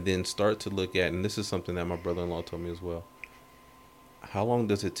and then start to look at, and this is something that my brother-in-law told me as well, how long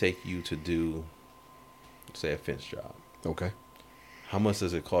does it take you to do, say, a fence job? Okay. How much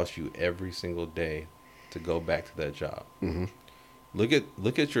does it cost you every single day to go back to that job? Look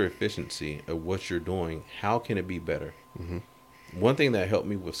at your efficiency of what you're doing. How can it be better? One thing that helped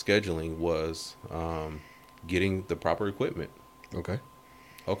me with scheduling was getting the proper equipment.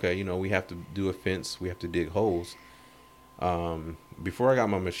 Okay, we have to do a fence. We have to dig holes. Before I got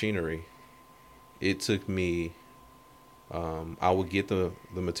my machinery, it took me, I would get the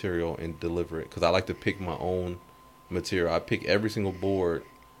material and deliver it because I like to pick my own material. I pick every single board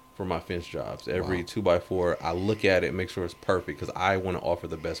for my fence jobs. Every 2x4, I look at it, make sure it's perfect because I want to offer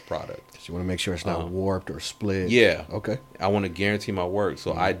the best product. So you want to make sure it's not warped or split. Yeah. Okay. I want to guarantee my work,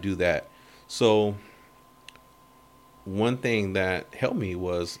 so I do that. So one thing that helped me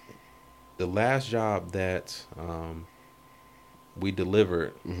was the last job that we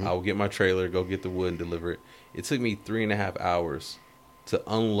delivered. I would get my trailer, go get the wood and deliver it. It took me 3.5 hours to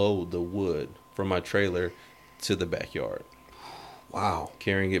unload the wood from my trailer to the backyard. Wow.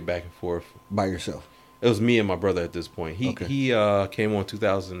 Carrying it back and forth. By yourself? It was me and my brother at this point. He came on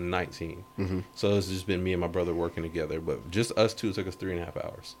 2019. So it's just been me and my brother working together. But just us two, it took us 3.5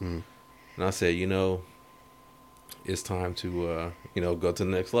 hours. And I said, it's time to, go to the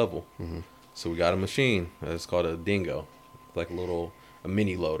next level. So we got a machine. It's called a dingo. Like a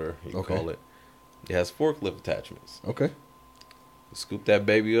mini loader, you can call it. It has forklift attachments. Okay. Scoop that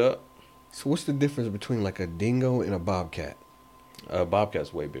baby up. So what's the difference between like a dingo and a bobcat?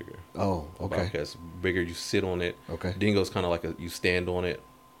 Bobcat's way bigger. Oh, okay. Bobcat's bigger. You sit on it. Okay. Dingo's kind of like you stand on it.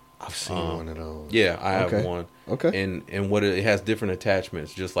 I've seen one of those. Yeah, I have one. Okay. And what it has different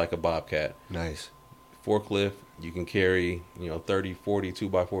attachments, just like a bobcat. Nice. Forklift, you can carry 30, 40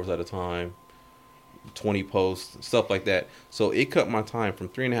 2x4s at a time, 20 posts, stuff like that. So it cut my time from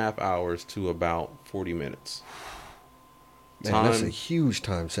 3.5 hours to about 40 minutes. Man, that's a huge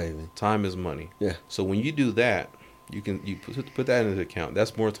time saving. Time is money. Yeah. So when you do that, you put that into account.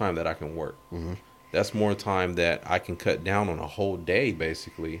 That's more time that I can work. That's more time that I can cut down on a whole day,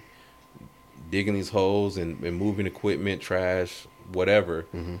 basically, digging these holes and moving equipment, trash, whatever.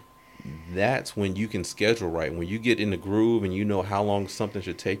 That's when you can schedule right. When you get in the groove and you know how long something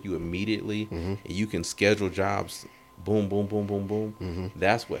should take you immediately, and you can schedule jobs, boom, boom, boom, boom, boom.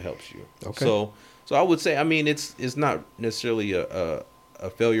 That's what helps you. Okay. So I would say, it's not necessarily a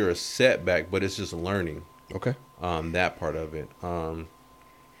failure or setback, but it's just learning. Okay. That part of it.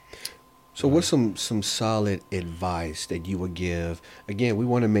 So what's some solid advice that you would give? Again, we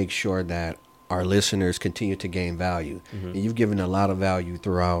want to make sure that our listeners continue to gain value. And you've given a lot of value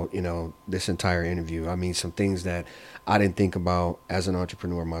throughout, this entire interview. Some things that I didn't think about as an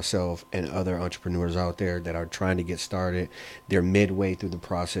entrepreneur myself and other entrepreneurs out there that are trying to get started. They're midway through the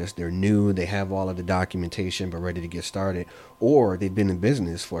process. They're new. They have all of the documentation, but ready to get started. Or they've been in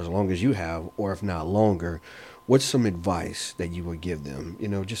business for as long as you have, or if not longer. What's some advice that you would give them?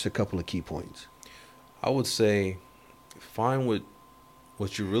 Just a couple of key points. I would say find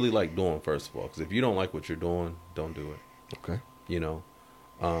what you really like doing, first of all. Because if you don't like what you're doing, don't do it. Okay.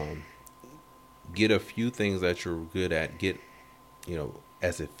 Get a few things that you're good at. Get,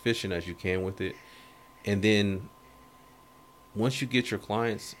 as efficient as you can with it. And then once you get your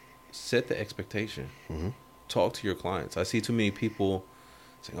clients, set the expectation. Talk to your clients. I see too many people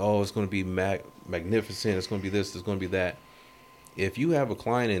saying, oh, it's going to be magnificent. It's going to be this. It's going to be that. If you have a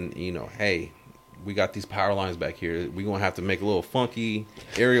client and, hey, we got these power lines back here, we're going to have to make a little funky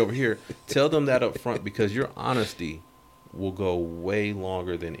area over here. Tell them that up front, because your honesty will go way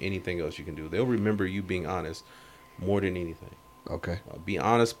longer than anything else you can do. They'll remember you being honest more than anything. Okay. Be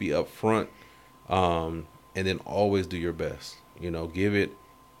honest, be upfront, and then always do your best. Give it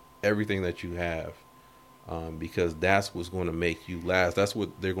everything that you have, because that's what's going to make you last. That's what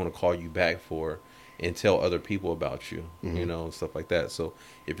they're going to call you back for and tell other people about you, and stuff like that. So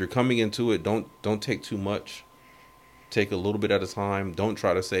if you're coming into it, don't take too much. Take a little bit at a time. Don't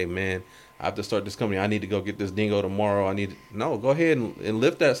try to say, man, I have to start this company. I need to go get this dingo tomorrow. No, go ahead and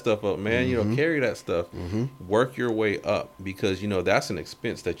lift that stuff up, man. Carry that stuff. Work your way up, because, that's an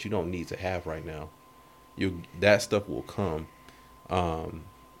expense that you don't need to have right now. That stuff will come. And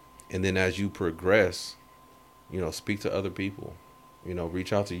then as you progress, speak to other people,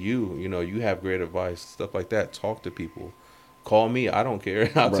 reach out to you. You have great advice, stuff like that. Talk to people. Call me. I don't care.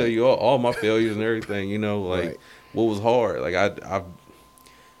 I'll tell you all my failures and everything, what was hard. Like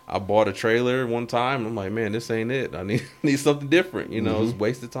I bought a trailer one time. I'm like, man, this ain't it. I need something different. It's a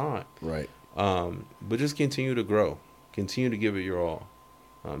waste of time. Right. But just continue to grow. Continue to give it your all.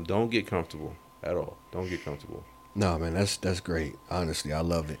 Don't get comfortable at all. Don't get comfortable. No, man, that's great. Honestly, I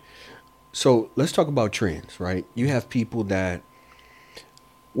love it. So let's talk about trends, right? You have people that,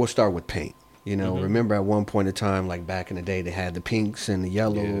 we'll start with paint. Remember at one point in time, like back in the day, they had the pinks and the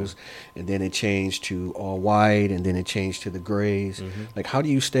yellows, and then it changed to all white, and then it changed to the grays. Like, how do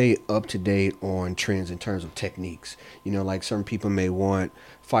you stay up to date on trends in terms of techniques? Like certain people may want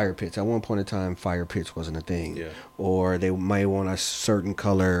fire pits. At one point in time, fire pits wasn't a thing. Yeah. Or they may want a certain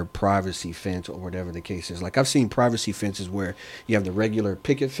color privacy fence or whatever the case is. Like, I've seen privacy fences where you have the regular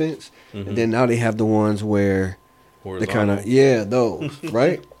picket fence, and then now they have the ones where the kind of, those,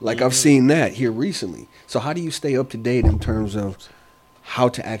 right? Like, I've seen that here recently. So how do you stay up to date in terms of how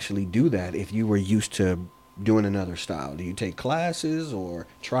to actually do that if you were used to doing another style? Do you take classes or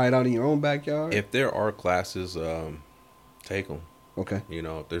try it out in your own backyard? If there are classes, take them. Okay.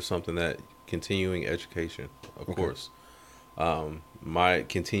 If there's something that continuing education, of course. My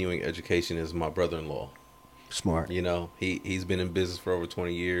continuing education is my brother-in-law. Smart. He's been in business for over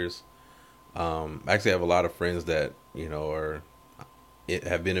 20 years. Actually, I have a lot of friends that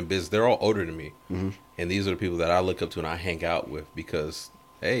have been in business. They're all older than me, and these are the people that I look up to and I hang out with because,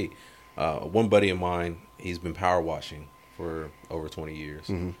 hey, one buddy of mine, he's been power washing for over 20 years.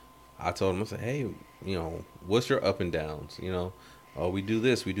 I told him, I said, hey, what's your up and downs? Oh, we do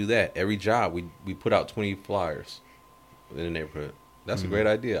this, we do that. Every job, we put out 20 flyers in the neighborhood. That's a great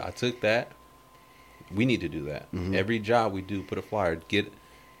idea. I took that. We need to do that. Every job we do, put a flyer, get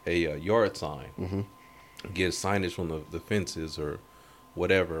a yard sign, get signage from the fences or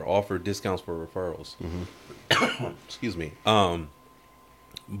whatever, offer discounts for referrals. Excuse me.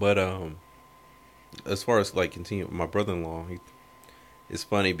 But as far as like continue, my brother-in-law, it's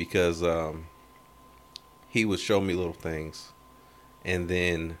funny because he would show me little things, and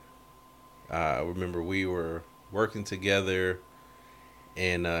then I remember we were working together,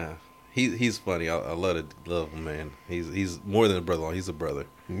 and he's funny. I love him, man. He's more than a brother-in-law. He's a brother.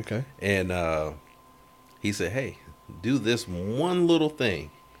 Okay. And he said, hey, do this one little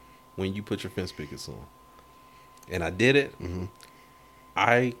thing when you put your fence pickets on. And I did it.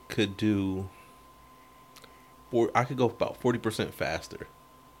 I could go about 40% faster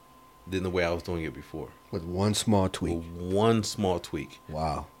than the way I was doing it before. With one small tweak.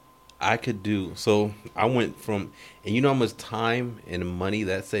 Wow. I could do, so I went from, and you know how much time and money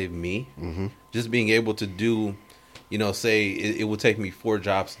that saved me? Just being able to do, say it would take me 4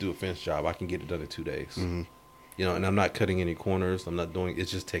 jobs to do a fence job. I can get it done in 2 days. And I'm not cutting any corners. I'm not doing,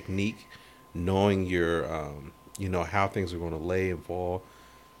 it's just technique, knowing your, how things are going to lay and fall,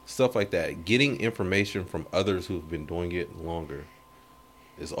 stuff like that. Getting information from others who've been doing it longer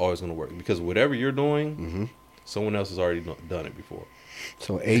is always going to work, because whatever you're doing, someone else has already done it before.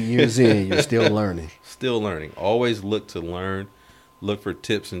 So 8 years in, you're still learning. Still learning. Always look to learn. Look for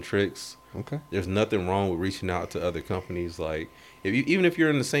tips and tricks. Okay. There's nothing wrong with reaching out to other companies. Like, even if you're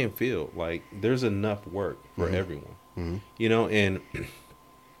in the same field, like, there's enough work for everyone. And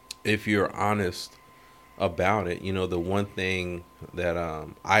if you're honest about it, the one thing that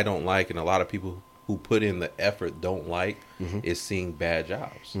I don't like, and a lot of people who put in the effort don't like, is seeing bad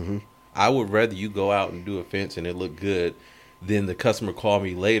jobs. I would rather you go out and do a fence and it look good than the customer call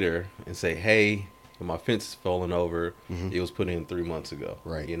me later and say, hey, my fence is falling over. It was put in 3 months ago.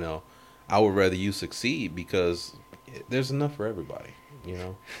 Right. I would rather you succeed, because there's enough for everybody,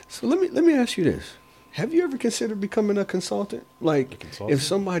 So let me ask you this. Have you ever considered becoming a consultant? Like, if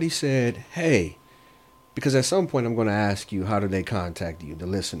somebody said, hey, because at some point I'm going to ask you, how do they contact you, the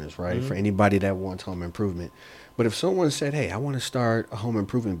listeners, right? For anybody that wants home improvement. But if someone said, hey, I want to start a home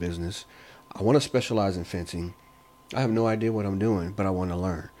improvement business, I want to specialize in fencing, I have no idea what I'm doing, but I want to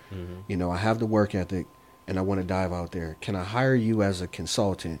learn. You know, I have the work ethic and I want to dive out there. Can I hire you as a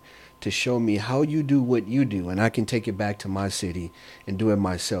consultant to show me how you do what you do, and I can take it back to my city and do it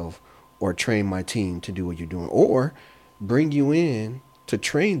myself, or train my team to do what you're doing, or bring you in to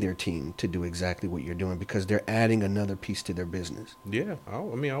train their team to do exactly what you're doing because they're adding another piece to their business. Yeah, I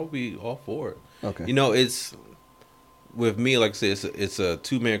mean, I'll be all for it. Okay. You know, it's with me, like I said, it's a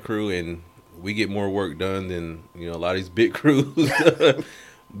 2-man crew, and we get more work done than, you know, a lot of these big crews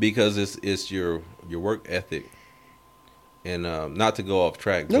because it's your work ethic. And not to go off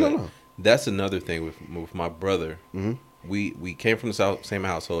track, No. That's another thing with my brother. Mm-hmm. We came from the same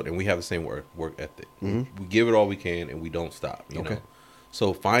household, and we have the same work ethic. Mm-hmm. We give it all we can, and we don't stop. You know,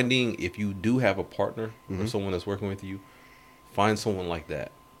 so finding, if you do have a partner or someone that's working with you, find someone like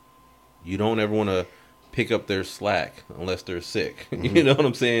that. You don't ever want to pick up their slack unless they're sick. You know what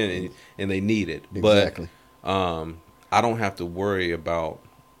I'm saying? And they need it. Exactly. But I don't have to worry about,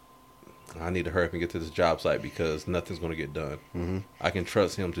 I need to hurry up and get to this job site because nothing's going to get done. I can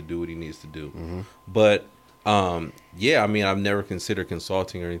trust him to do what he needs to do. But yeah, I mean, I've never considered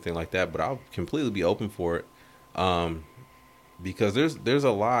consulting or anything like that, but I'll completely be open for it. Because there's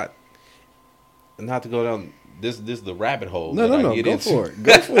a lot, not to go down this is the rabbit hole. No, go for it.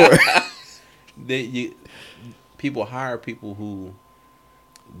 Go for it. People hire people who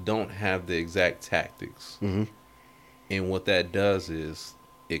don't have the exact tactics. And what that does is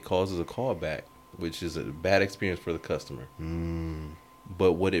it causes a callback, which is a bad experience for the customer.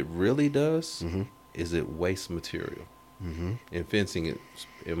 But what it really does is it wastes material. And fencing,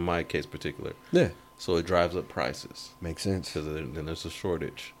 in my case particular. Yeah. So it drives up prices. Makes sense. Because then there's a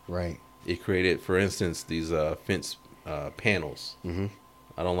shortage. Right. It created, for instance, these fence panels. I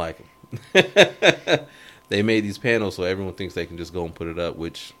don't like them. They made these panels so everyone thinks they can just go and put it up,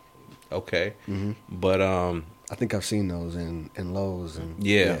 which, okay. But I think I've seen those in Lowe's. And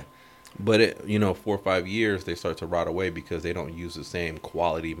yeah. But, 4 or 5 years, they start to rot away because they don't use the same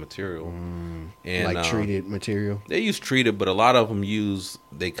quality material. And like treated material? They use treated, but a lot of them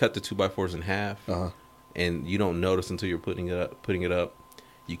they cut the 2x4s in half. And you don't notice until you're putting it up.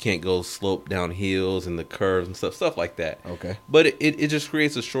 You can't go slope down hills and the curves and stuff like that. Okay. But it just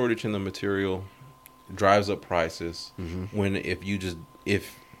creates a shortage in the material, drives up prices. When if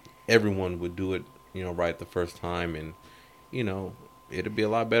everyone would do it, right the first time, and it'd be a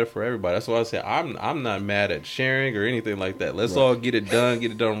lot better for everybody. That's why I say I'm not mad at sharing or anything like that. Let's all get it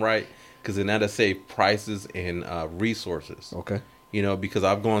done right, because then that'll save prices and resources. Okay. Because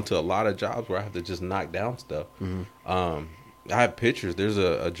I've gone to a lot of jobs where I have to just knock down stuff. I have pictures. There's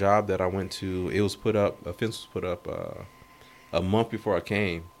a job that I went to. It was put up. A fence was put up a month before I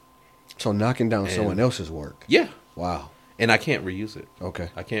came. So knocking down someone else's work. Yeah. Wow. And I can't reuse it. Okay.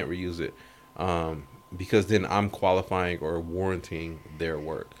 I can't reuse it. Because then I'm qualifying or warranting their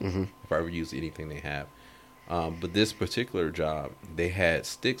work if I reuse anything they have. But this particular job, they had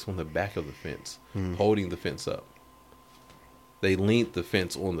sticks on the back of the fence holding the fence up. They leaned the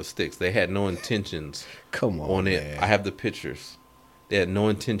fence on the sticks. They had no intentions on it. Man. I have the pictures. They had no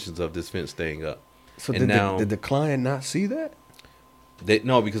intentions of this fence staying up. So did the client not see that?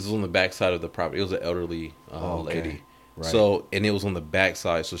 No, because it was on the back side of the property. It was an elderly lady. Right. So, and it was on the back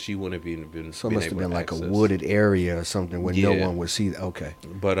side, so she wouldn't have been. So it must have been like a wooded area or something where no one would see that. Okay.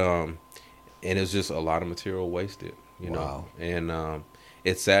 But and it was just a lot of material wasted, know. And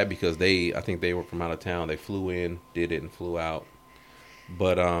it's sad because I think they were from out of town. They flew in, did it, and flew out.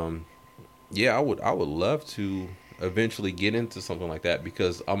 But I would love to eventually get into something like that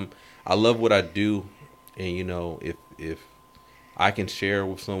because I love what I do, and if I can share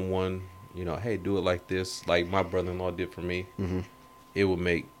with someone. Hey, do it like this, like my brother-in-law did for me. It would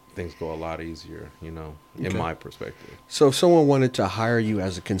make things go a lot easier, in my perspective. So if someone wanted to hire you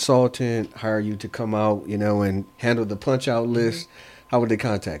as a consultant, hire you to come out, and handle the punch-out list, how would they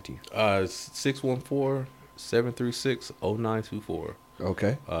contact you? 614-736-0924.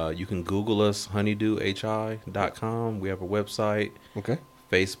 Okay. You can Google us, honeydewhi.com. We have a website. Okay.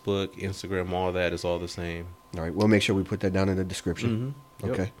 Facebook, Instagram, all that is all the same. All right. We'll make sure we put that down in the description.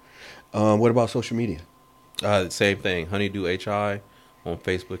 Yep. Okay. What about social media? Same thing. HoneyDewHI on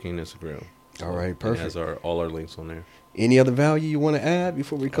Facebook and Instagram. All right, perfect. It has all our links on there. Any other value you want to add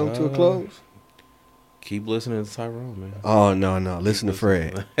before we come to a close? keep listening to Tyrone, man. Oh, no. Listen to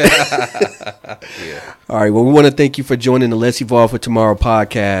Fred. Yeah. All right. Well, we want to thank you for joining the Let's Evolve for Tomorrow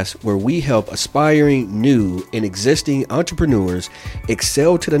podcast, where we help aspiring, new, and existing entrepreneurs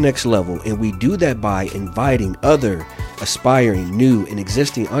excel to the next level. And we do that by inviting other aspiring, new, and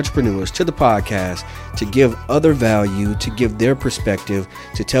existing entrepreneurs to the podcast to give other value, to give their perspective,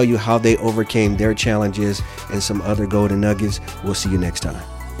 to tell you how they overcame their challenges and some other golden nuggets. We'll see you next time.